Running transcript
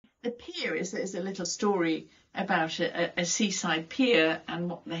The Pier is a little story about a seaside pier and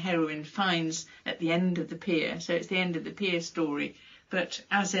what the heroine finds at the end of the pier. So it's the end of the pier story. But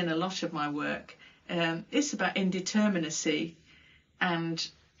as in a lot of my work, it's about indeterminacy, and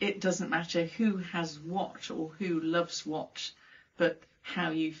it doesn't matter who has what or who loves what, but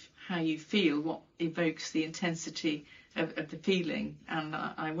how you feel, what evokes the intensity of the feeling. And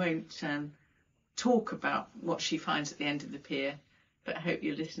I won't talk about what she finds at the end of the pier, but I hope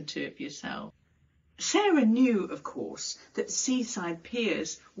you listen to it for yourself. Sarah knew, of course, that seaside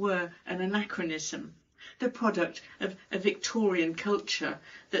piers were an anachronism, the product of a Victorian culture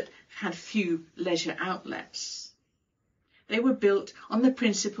that had few leisure outlets. They were built on the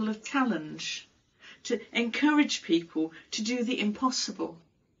principle of challenge, to encourage people to do the impossible,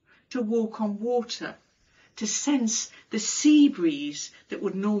 to walk on water, to sense the sea breeze that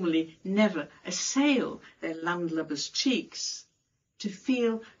would normally never assail their landlubbers' cheeks, to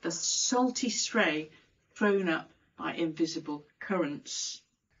feel the salty spray thrown up by invisible currents.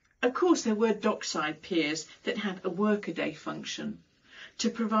 Of course, there were dockside piers that had a workaday function, to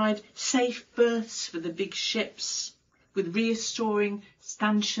provide safe berths for the big ships, with restoring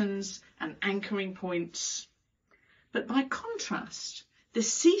stanchions and anchoring points. But by contrast, the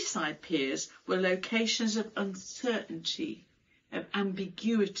seaside piers were locations of uncertainty, of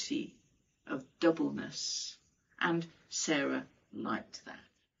ambiguity, of doubleness, and Sarah liked that.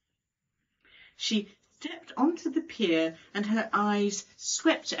 She stepped onto the pier and her eyes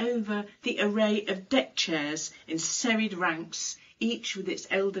swept over the array of deck chairs in serried ranks, each with its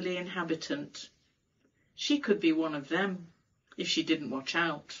elderly inhabitant. She could be one of them if she didn't watch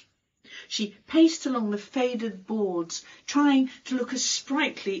out. She paced along the faded boards, trying to look as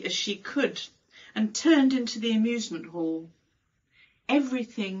sprightly as she could, and turned into the amusement hall.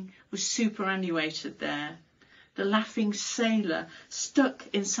 Everything was superannuated there. The laughing sailor stuck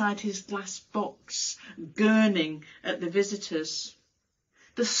inside his glass box, gurning at the visitors.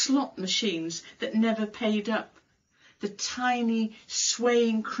 The slot machines that never paid up. The tiny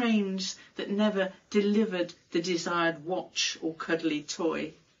swaying cranes that never delivered the desired watch or cuddly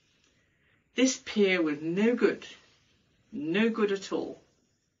toy. This pier was no good at all.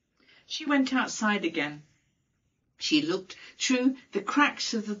 She went outside again. She looked through the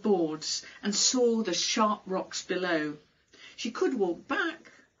cracks of the boards and saw the sharp rocks below. She could walk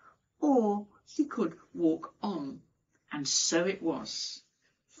back, or she could walk on. And so it was.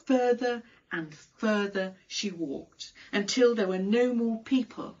 Further and further she walked, until there were no more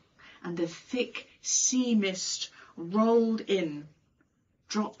people, and the thick sea mist rolled in.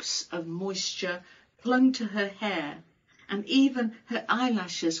 Drops of moisture clung to her hair, and even her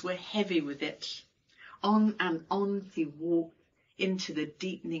eyelashes were heavy with it. On and on she walked into the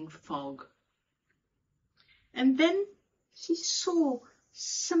deepening fog. And then she saw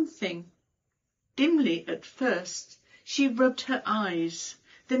something. Dimly at first, she rubbed her eyes.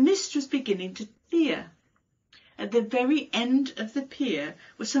 The mist was beginning to clear. At the very end of the pier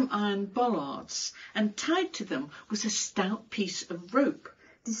were some iron bollards, and tied to them was a stout piece of rope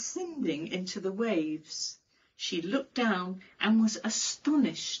descending into the waves. She looked down and was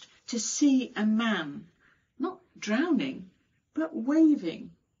astonished to see a man, not drowning, but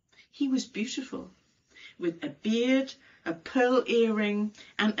waving. He was beautiful, with a beard, a pearl earring,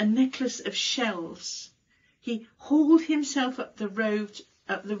 and a necklace of shells. He hauled himself up the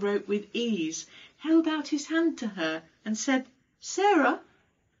rope with ease, held out his hand to her, and said, "Sarah,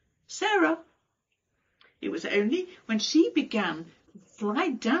 Sarah." It was only when she began to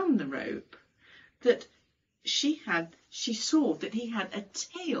slide down the rope that she saw that he had a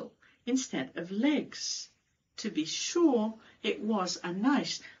tail instead of legs. To be sure, it was a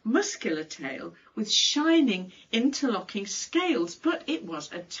nice muscular tail with shining interlocking scales, but it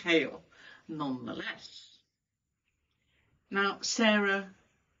was a tail nonetheless. Now, Sarah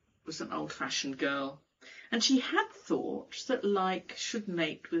was an old-fashioned girl, and she had thought that like should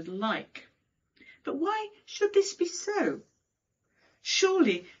mate with like. But why should this be so?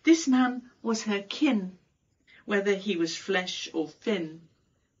 Surely this man was her kin, whether he was flesh or fin.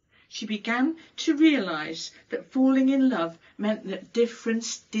 She began to realise that falling in love meant that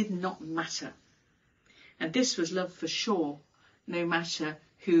difference did not matter. And this was love for sure, no matter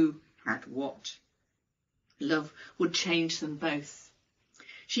who had what. Love would change them both.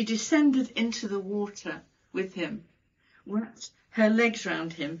 She descended into the water with him, wrapped her legs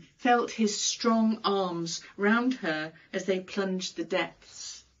round him, felt his strong arms round her as they plunged the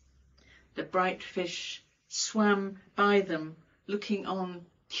depths. The bright fish swam by them, looking on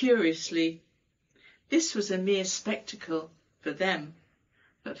curiously. This was a mere spectacle for them,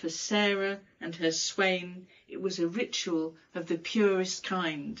 but for Sarah and her swain it was a ritual of the purest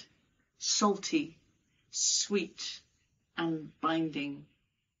kind, salty, sweet and binding.